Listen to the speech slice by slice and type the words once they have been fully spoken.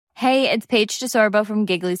Hey, it's Paige DeSorbo from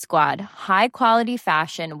Giggly Squad. High quality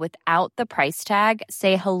fashion without the price tag.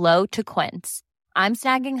 Say hello to Quince. I'm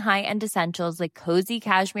snagging high-end essentials like cozy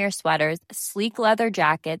cashmere sweaters, sleek leather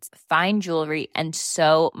jackets, fine jewelry, and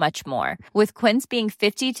so much more. With Quince being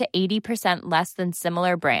 50 to 80% less than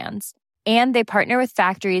similar brands. And they partner with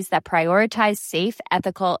factories that prioritize safe,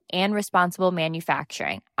 ethical, and responsible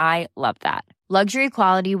manufacturing. I love that. Luxury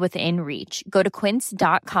quality within reach. Go to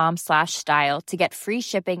quince.com/style to get free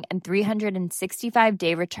shipping and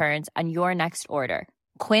 365-day returns on your next order.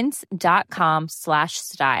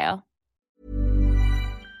 Quince.com/style.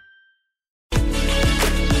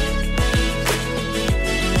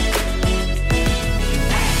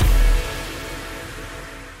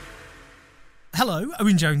 Hello,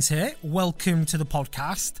 Owen Jones here. Welcome to the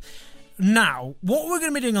podcast. Now, what we're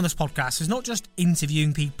going to be doing on this podcast is not just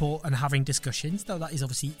interviewing people and having discussions, though that is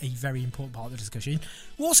obviously a very important part of the discussion.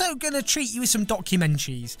 We're also going to treat you with some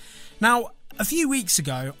documentaries. Now, a few weeks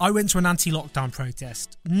ago, I went to an anti-lockdown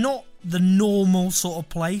protest. Not the normal sort of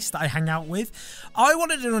place that I hang out with. I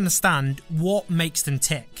wanted to understand what makes them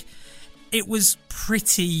tick. It was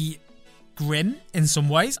pretty grim in some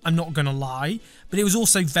ways, I'm not going to lie, but it was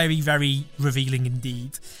also very, very revealing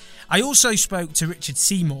indeed. I also spoke to Richard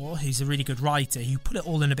Seymour, who's a really good writer, who put it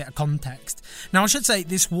all in a bit of context. Now, I should say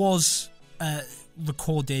this was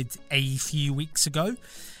recorded a few weeks ago,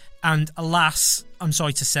 and alas, I'm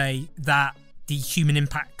sorry to say that the human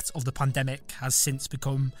impact of the pandemic has since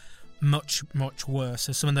become much, much worse.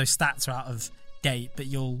 So some of those stats are out of date, but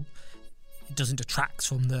it doesn't detract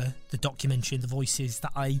from the documentary and the voices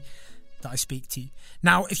that I speak to.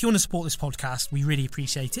 Now, if you want to support this podcast, we really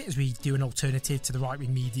appreciate it as we do an alternative to the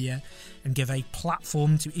right-wing media and give a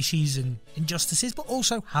platform to issues and injustices, but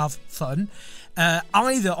also have fun.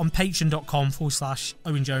 Either on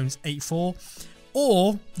patreon.com/OwenJones84,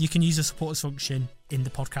 or you can use the supporters function in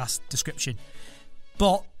the podcast description.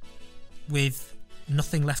 But with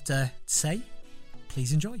nothing left to say,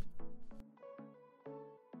 please enjoy.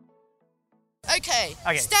 Okay,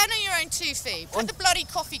 stand on your own 2 feet. Put the bloody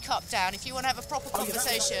coffee cup down if you want to have a proper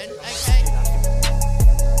conversation, okay?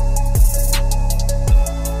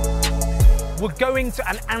 We're going to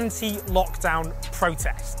an anti-lockdown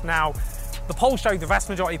protest. Now, the polls show the vast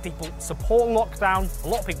majority of people support lockdown. A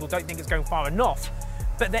lot of people don't think it's going far enough.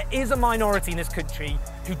 But there is a minority in this country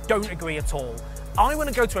who don't agree at all. I want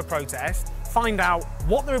to go to a protest, find out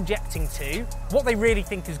what they're objecting to, what they really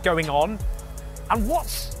think is going on, and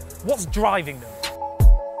what's driving them.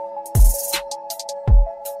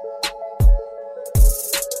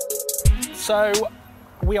 So,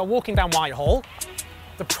 we are walking down Whitehall.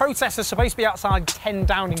 The protest is supposed to be outside 10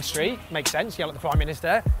 Downing Street. Makes sense, yell at the Prime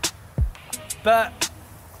Minister. But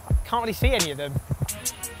can't really see any of them.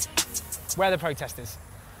 Where are the protesters?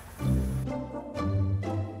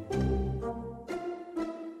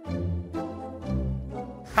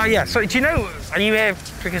 Oh yeah, so do you know, are you here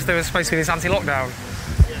because there was supposed to be this anti-lockdown?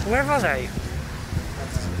 Where are they?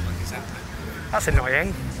 That's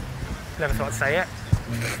annoying. Never thought I'd say it.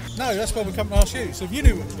 No, that's why we come to ask you, so if you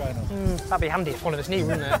knew what was going on. That'd be handy if one of us knew,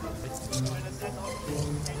 wouldn't it?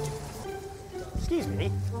 Excuse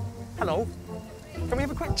me. Hello. Can we have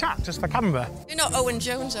a quick chat, just for camera? You're not Owen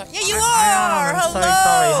Jones, are you? Yeah, you are! I'm Hello! so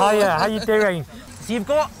sorry. Hiya, how you doing? So you've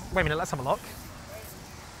got... Wait a minute, let's have a look.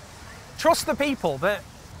 Trust the people, but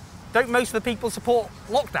don't most of the people support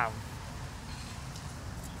lockdown?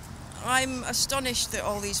 I'm astonished that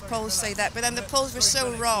all these polls say that, but then the polls were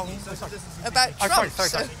so wrong about Trump.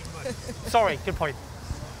 Sorry, good point.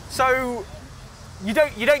 So, you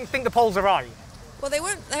don't think the polls are right? Well, they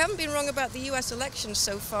haven't been wrong about the US elections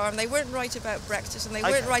so far, and they weren't right about Brexit, and they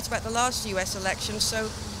weren't right about the last US election, so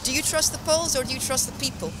do you trust the polls or do you trust the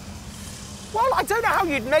people? Well, I don't know how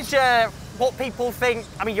you'd measure what people think.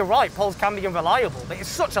 I mean, you're right, polls can be unreliable, but it's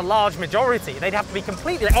such a large majority, they'd have to be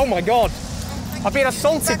completely... Oh my God, I've been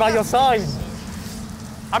assaulted by your sign.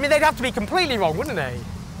 I mean, they'd have to be completely wrong, wouldn't they?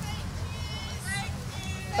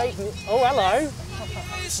 Fake news. Oh, hello.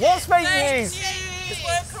 What's fake news?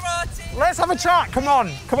 Let's have a chat. Come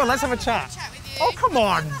on, let's have a chat. Oh, come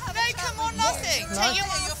on. No, come on, nothing. Take your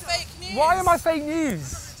fake news. Why am I fake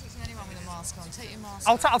news? Anyone with a mask on, take your mask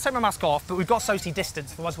I'll take my mask off, but we've got socially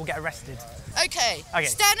distanced, otherwise we'll get arrested. Okay,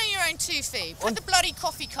 stand on your own 2 feet. Put the bloody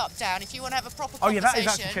coffee cup down if you want to have a proper conversation. Oh yeah, that is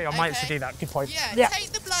actually true. I might actually do that. Good point. Yeah,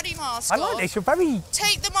 take the bloody mask off. I like this. You're very...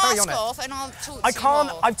 Take the mask off and I'll talk to you. I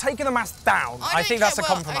can't... I've taken the mask down. I think that's a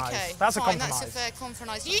compromise. Okay, that's fine, a compromise. That's a fair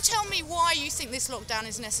compromise. You tell me why you think this lockdown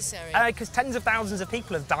is necessary. Because tens of thousands of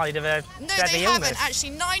people have died of a No, deadly they illness. haven't.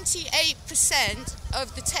 Actually, 98%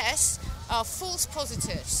 of the tests are false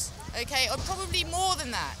positives. Okay, or probably more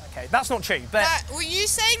than that. Okay, that's not true, but... Well, you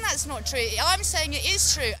saying that's not true, I'm saying it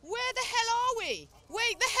is true. Where the hell are we?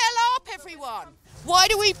 Wake the hell up, everyone! Why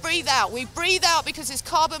do we breathe out? We breathe out because it's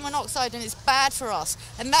carbon monoxide and it's bad for us.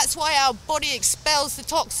 And that's why our body expels the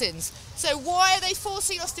toxins. So why are they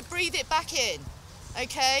forcing us to breathe it back in?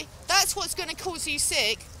 Okay? That's what's going to cause you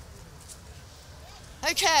sick.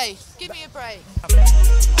 Okay, give me a break.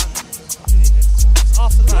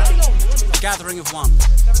 After that, gathering of one.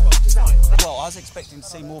 Well, I was expecting to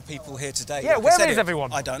see more people here today. Yeah, where is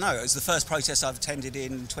everyone? I don't know. It was the first protest I've attended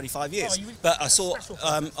in 25 years. But I saw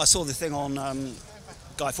the thing on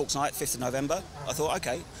Guy Fawkes Night, 5th of November. I thought,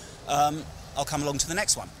 okay, I'll come along to the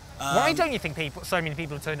next one. Why don't you think so many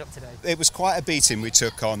people have turned up today? It was quite a beating we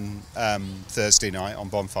took on Thursday night, on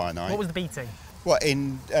Bonfire Night. What was the beating? Well,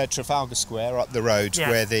 in Trafalgar Square, up the road,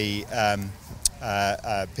 where the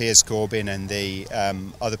Piers Corbyn and the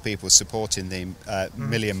other people supporting the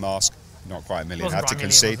Million Mask, not quite a million, I have to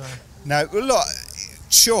concede. No, look,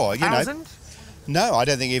 sure, you know. No, I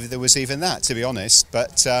don't think there was even that, to be honest.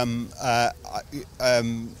 But you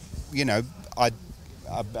know,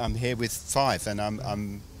 I'm here with 5, and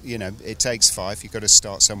I'm you know, it takes 5. You've got to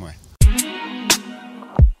start somewhere.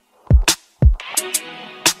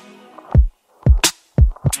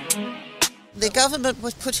 The government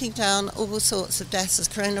was putting down all sorts of deaths as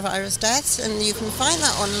coronavirus deaths, and you can find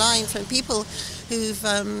that online from people who've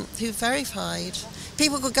verified.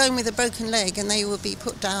 People could go in with a broken leg and they would be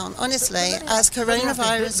put down, honestly, as coronavirus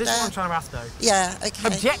deaths. This is what I'm trying to ask, though. Yeah, okay.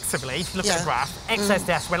 Objectively, if you look at the graph, excess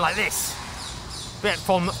deaths went like this.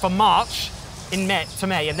 From March to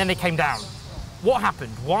May, and then they came down. What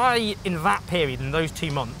happened? Why, in that period, in those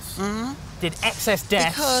 2 months, did excess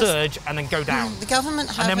deaths surge and then go down? The government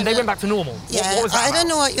and then they went back to normal. Yeah, what was that I don't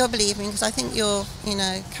know what you're believing, because I think you're, you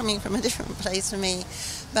know, coming from a different place from me.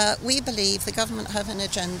 But we believe the government have an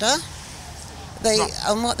agenda.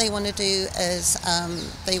 And what they want to do is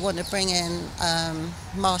they want to bring in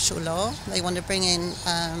martial law. They want to bring in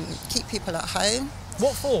keep people at home.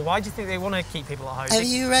 What for? Why do you think they want to keep people at home? Have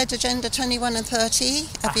you read Agenda 21 and 30?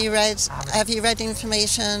 Have you read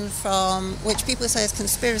information from which people say is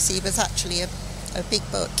conspiracy, but it's actually a big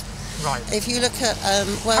book? Right. If you look at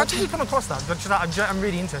how did you come across that? I'm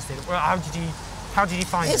really interested. How did you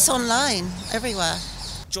find it? It's online everywhere.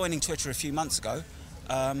 Joining Twitter a few months ago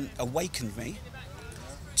awakened me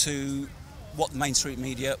to what the mainstream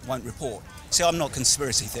media won't report. See, I'm not a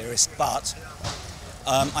conspiracy theorist, but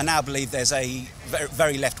I now believe there's a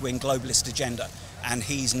very left-wing globalist agenda, and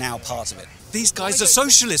he's now part of it. These guys are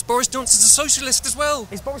socialists. Boris Johnson's a socialist as well.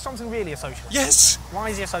 Is Boris Johnson really a socialist? Yes. Why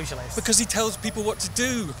is he a socialist? Because he tells people what to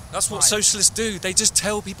do. That's what socialists do. They just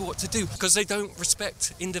tell people what to do because they don't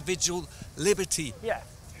respect individual liberty. Yeah.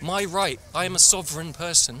 My right. I am a sovereign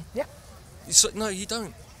person. Yeah. No, you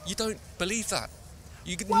don't. You don't believe that.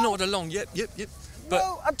 You nod along. Yep.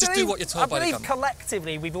 But just do what you're told by the government.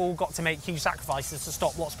 Collectively, we've all got to make huge sacrifices to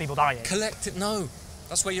stop lots of people dying. No.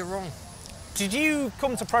 That's where you're wrong. Did you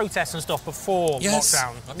come to protests and stuff before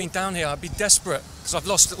lockdown? I've been down here. I'd be desperate because I've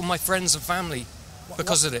lost all my friends and family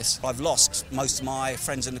because of this. I've lost most of my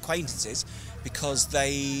friends and acquaintances because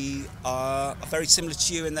they are very similar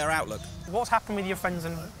to you in their outlook. What's happened with your friends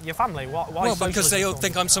and your family? Well, because they all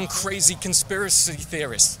think I'm some crazy conspiracy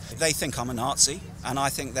theorist. They think I'm a Nazi, and I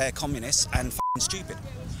think they're communists and f***ing stupid.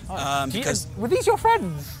 Were these your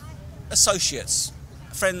friends? Associates.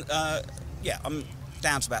 I'm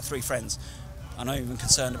down to about 3 friends. I'm not even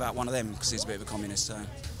concerned about one of them because he's a bit of a communist. So.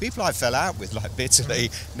 People I fell out with, like, bitterly,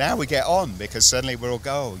 now we get on because suddenly we're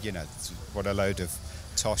all you know, what a load of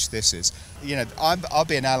tosh this is. You know, I'll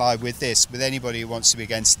be an ally with anybody who wants to be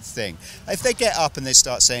against the thing. If they get up and they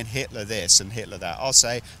start saying Hitler this and Hitler that, I'll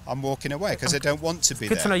say I'm walking away because I don't want to be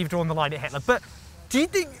there. Good to know you've drawn the line at Hitler. But do you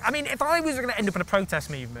think, I mean, if I was going to end up in a protest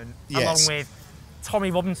movement along with Tommy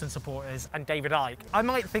Robinson supporters and David Icke, I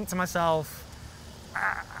might think to myself,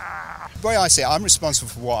 the way I say it, I'm responsible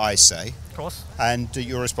for what I say. Of course. And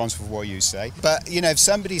you're responsible for what you say. But, you know, if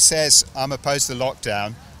somebody says I'm opposed to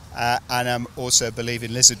lockdown and I'm also believe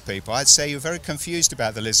in lizard people, I'd say you're very confused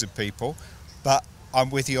about the lizard people, but I'm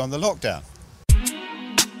with you on the lockdown.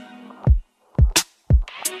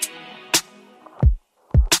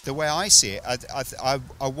 The way I see it,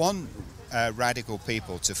 I want radical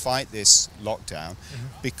people to fight this lockdown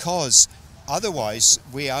because otherwise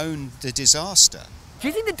we own the disaster. Do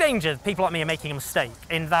you think the danger people like me are making a mistake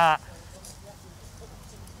in that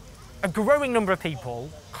a growing number of people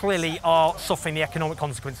clearly are suffering the economic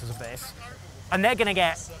consequences of this, and they're going to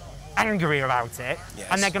get angry about it,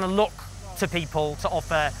 and they're going to look to people to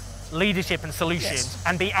offer leadership and solutions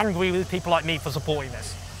and be angry with people like me for supporting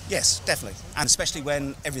this? Yes, definitely. And especially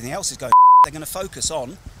when everything else is going, they're going to focus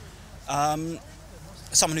on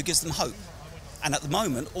someone who gives them hope. And at the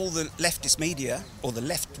moment, all the leftist media, or the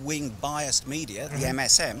left-wing biased media, the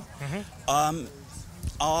MSM,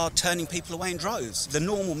 are turning people away in droves. The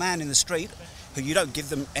normal man in the street, who you don't give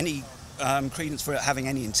them any credence for having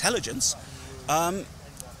any intelligence,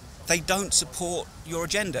 they don't support your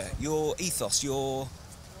agenda, your ethos, your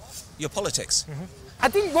politics. I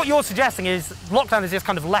think what you're suggesting is lockdown is this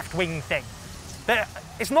kind of left-wing thing.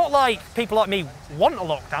 It's not like people like me want a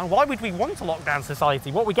lockdown. Why would we want a lockdown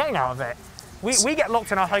society? What are we getting out of it? We get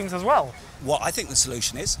locked in our homes as well. What I think the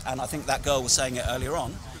solution is, and I think that girl was saying it earlier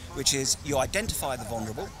on, which is you identify the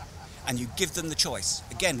vulnerable and you give them the choice.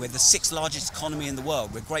 Again, we're the 6th largest economy in the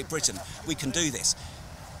world. We're Great Britain. We can do this.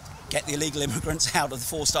 Get the illegal immigrants out of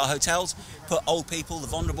the 4-star hotels, put old people, the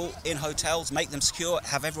vulnerable, in hotels, make them secure,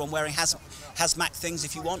 have everyone wearing hazmat things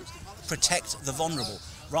if you want. Protect the vulnerable,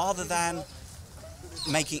 rather than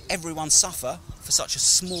making everyone suffer for such a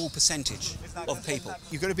small percentage of people.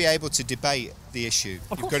 You've got to be able to debate the issue.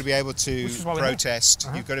 You've got to be able to protest.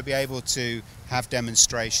 You've got to be able to have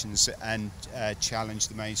demonstrations and challenge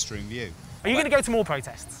the mainstream view. Are you going to go to more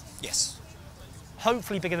protests? Yes.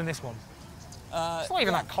 Hopefully bigger than this one. It's not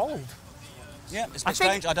even that cold. Yeah, it's a bit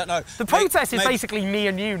strange. I don't know. The protest is basically me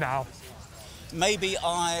and you now. Maybe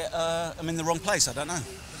I am in the wrong place. I don't know.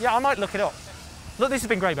 Yeah, I might look it up. Look, this has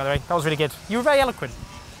been great, by the way. That was really good. You were very eloquent.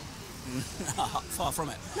 Far from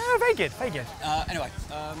it. No, very good, very good. Anyway.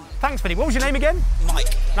 Thanks, Vinny. What was your name again?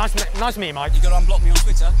 Mike. Nice to meet you, Mike. You got to unblock me on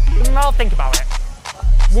Twitter? I'll think about it.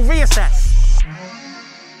 We'll reassess.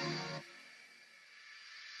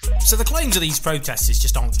 So the claims of these protesters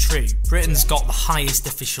just aren't true. Britain's got the highest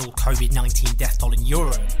official COVID-19 death toll in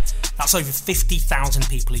Europe. That's over 50,000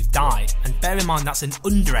 people who've died. And bear in mind that's an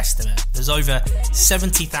underestimate. There's over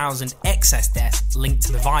 70,000 excess deaths linked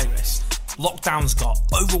to the virus. Lockdown's got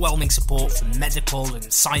overwhelming support from medical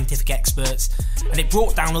and scientific experts, and it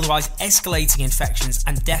brought down otherwise escalating infections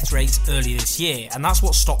and death rates earlier this year, and that's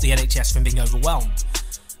what stopped the NHS from being overwhelmed.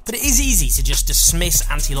 But it is easy to just dismiss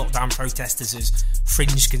anti-lockdown protesters as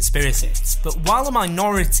fringe conspiracists. But while a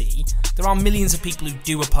minority, there are millions of people who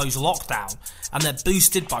do oppose lockdown, and they're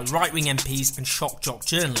boosted by right-wing MPs and shock jock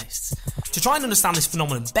journalists. To try and understand this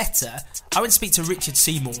phenomenon better, I went to speak to Richard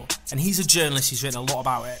Seymour, and he's a journalist who's written a lot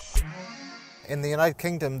about it. In the United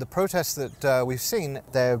Kingdom, the protests that we've seen,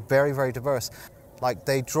 they're very, very diverse. Like,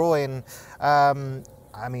 they draw in...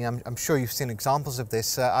 I'm sure you've seen examples of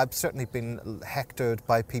this. I've certainly been hectored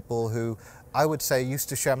by people who I would say used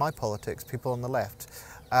to share my politics, people on the left,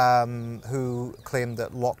 who claim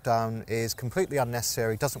that lockdown is completely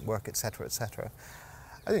unnecessary, doesn't work, etc., etc.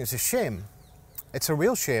 I think it's a shame. It's a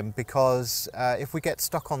real shame because if we get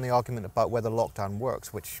stuck on the argument about whether lockdown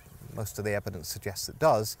works, which most of the evidence suggests it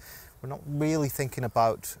does, we're not really thinking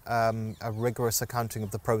about a rigorous accounting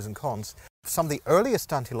of the pros and cons. Some of the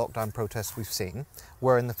earliest anti-lockdown protests we've seen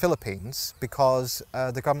were in the Philippines because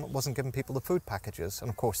the government wasn't giving people the food packages. And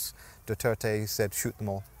of course, Duterte said, shoot them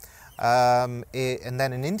all. And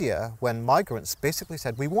then in India, when migrants basically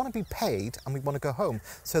said, we want to be paid and we want to go home.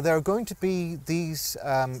 So there are going to be these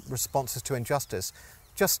responses to injustice.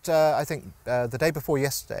 Just, I think, the day before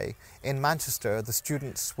yesterday, in Manchester, the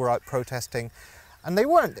students were out protesting. And they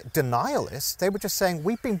weren't denialists. They were just saying,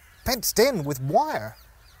 we've been fenced in with wire.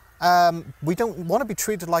 We don't want to be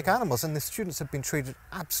treated like animals, and the students have been treated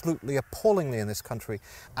absolutely appallingly in this country.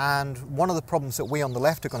 And one of the problems that we on the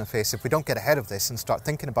left are going to face if we don't get ahead of this and start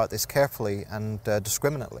thinking about this carefully and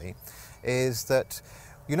discriminately is that,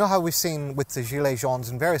 you know how we've seen with the Gilets Jaunes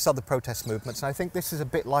and various other protest movements, and I think this is a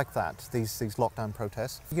bit like that, these lockdown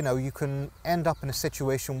protests. You know, you can end up in a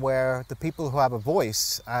situation where the people who have a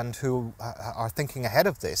voice and who are thinking ahead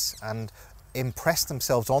of this and impress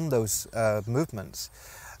themselves on those movements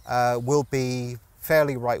will be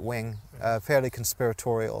fairly right-wing, fairly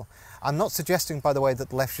conspiratorial. I'm not suggesting, by the way, that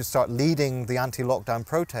the left should start leading the anti-lockdown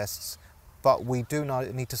protests, but we do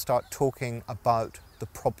need to start talking about the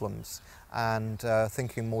problems and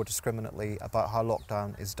thinking more discriminately about how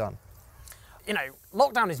lockdown is done. You know,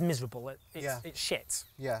 lockdown is miserable. It's shit.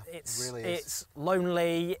 Yeah, it really is. It's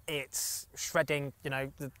lonely, it's shredding, you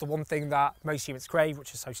know, the one thing that most humans crave,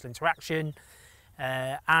 which is social interaction,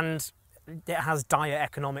 and it has dire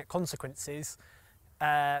economic consequences,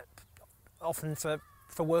 often for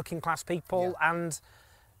working class people, and,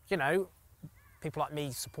 you know, people like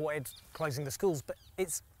me supported closing the schools, but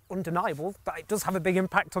it's undeniable that it does have a big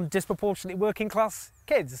impact on disproportionately working class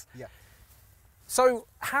kids. Yeah. So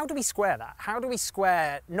how do we square that? How do we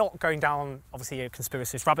square not going down, obviously, a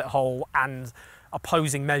conspiracist rabbit hole and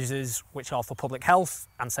opposing measures which are for public health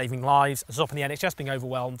and saving lives, stopping the NHS being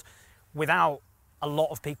overwhelmed, without a lot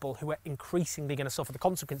of people who are increasingly going to suffer the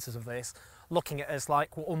consequences of this looking at us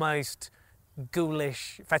like we're almost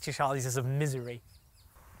ghoulish fetishizers of misery?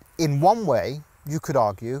 In one way, you could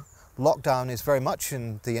argue, lockdown is very much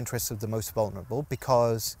in the interests of the most vulnerable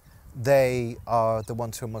because they are the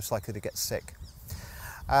ones who are most likely to get sick.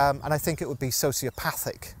 And I think it would be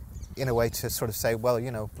sociopathic in a way to sort of say, well,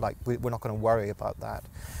 you know, like we're not going to worry about that.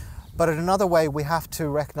 But in another way, we have to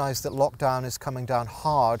recognise that lockdown is coming down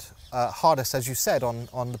hardest, as you said,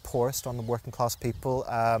 on the poorest, on the working class people.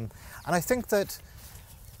 And I think that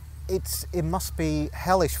it must be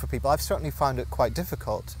hellish for people. I've certainly found it quite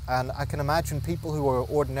difficult. And I can imagine people who are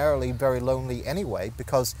ordinarily very lonely anyway,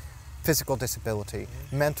 because physical disability,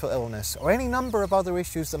 mental illness, or any number of other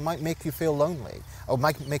issues that might make you feel lonely or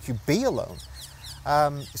might make you be alone,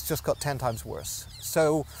 it's just got 10 times worse.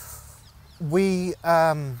 So we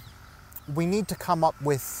need to come up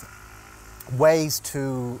with ways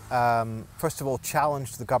to, first of all,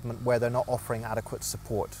 challenge the government where they're not offering adequate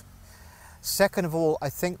support. Second of all, I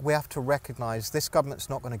think we have to recognise this government's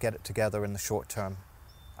not going to get it together in the short term.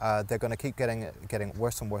 They're going to keep getting it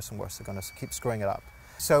worse and worse and worse. They're going to keep screwing it up.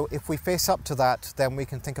 So if we face up to that, then we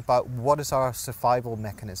can think about what is our survival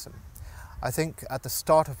mechanism. I think at the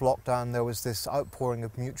start of lockdown, there was this outpouring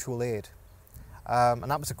of mutual aid.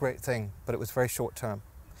 And that was a great thing, but it was very short term.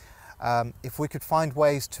 If we could find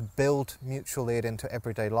ways to build mutual aid into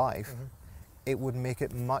everyday life, it would make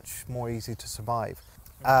it much more easy to survive.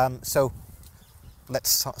 So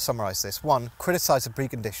let's summarise this. 1, criticise the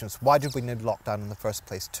preconditions. Why did we need lockdown in the first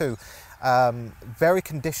place? 2, very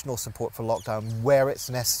conditional support for lockdown where it's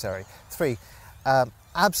necessary. 3,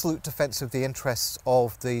 absolute defence of the interests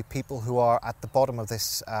of the people who are at the bottom of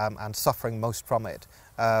this and suffering most from it,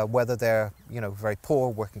 whether they're very poor,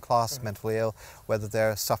 working class, mentally ill, whether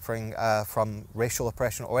they're suffering from racial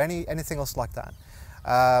oppression or anything else like that.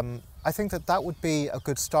 I think that would be a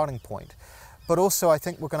good starting point. But also I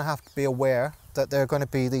think we're going to have to be aware that there are going to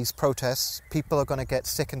be these protests. People are going to get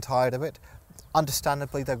sick and tired of it.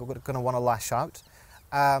 Understandably, they're going to want to lash out.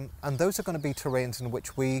 And those are going to be terrains in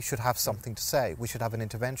which we should have something to say. We should have an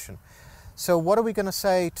intervention. So what are we going to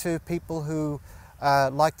say to people who,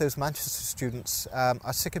 like those Manchester students,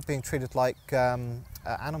 are sick of being treated like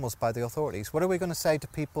animals by the authorities? What are we going to say to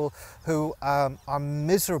people who are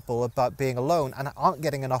miserable about being alone and aren't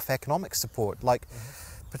getting enough economic support? Like,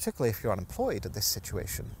 particularly if you're unemployed in this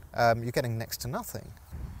situation, you're getting next to nothing.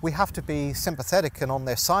 We have to be sympathetic and on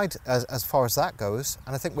their side as far as that goes,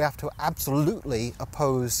 and I think we have to absolutely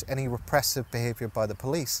oppose any repressive behaviour by the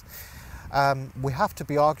police. We have to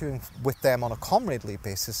be arguing with them on a comradely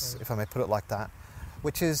basis, if I may put it like that,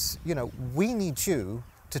 which is, we need you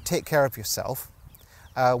to take care of yourself.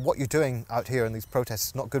 What you're doing out here in these protests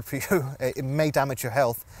is not good for you. It may damage your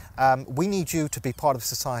health. We need you to be part of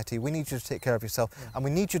society. We need you to take care of yourself, and we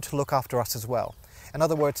need you to look after us as well. In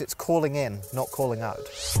other words, it's calling in, not calling out.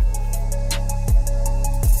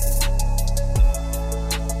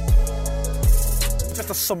 Just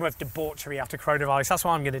a summer of debauchery after coronavirus. That's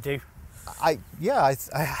what I'm going to do. I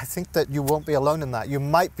think that you won't be alone in that. You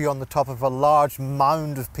might be on the top of a large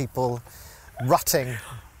mound of people rutting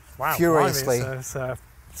furiously. It's a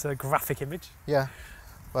graphic image. Yeah.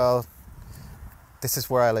 Well, this is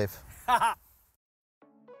where I live.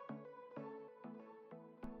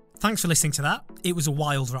 Thanks for listening to that. It was a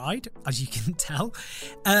wild ride, as you can tell.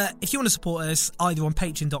 If you want to support us, either on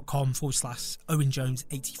patreon.com/Owen Jones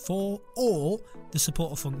 84 or the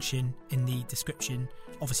supporter function in the description.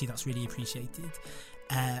 Obviously, that's really appreciated.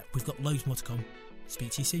 We've got loads more to come.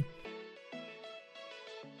 Speak to you soon.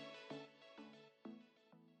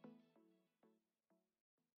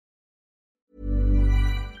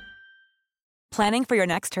 Planning for your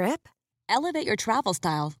next trip? Elevate your travel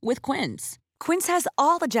style with Quince. Quince has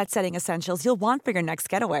all the jet-setting essentials you'll want for your next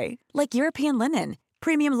getaway, like European linen,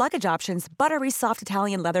 premium luggage options, buttery soft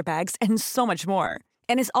Italian leather bags, and so much more.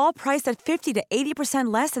 And is all priced at 50 to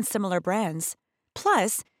 80% less than similar brands.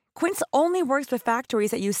 Plus, Quince only works with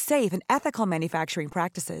factories that use safe and ethical manufacturing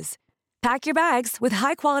practices. Pack your bags with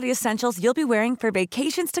high-quality essentials you'll be wearing for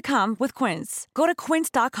vacations to come with Quince. Go to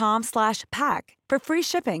quince.com/pack for free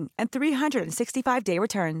shipping and 365-day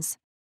returns.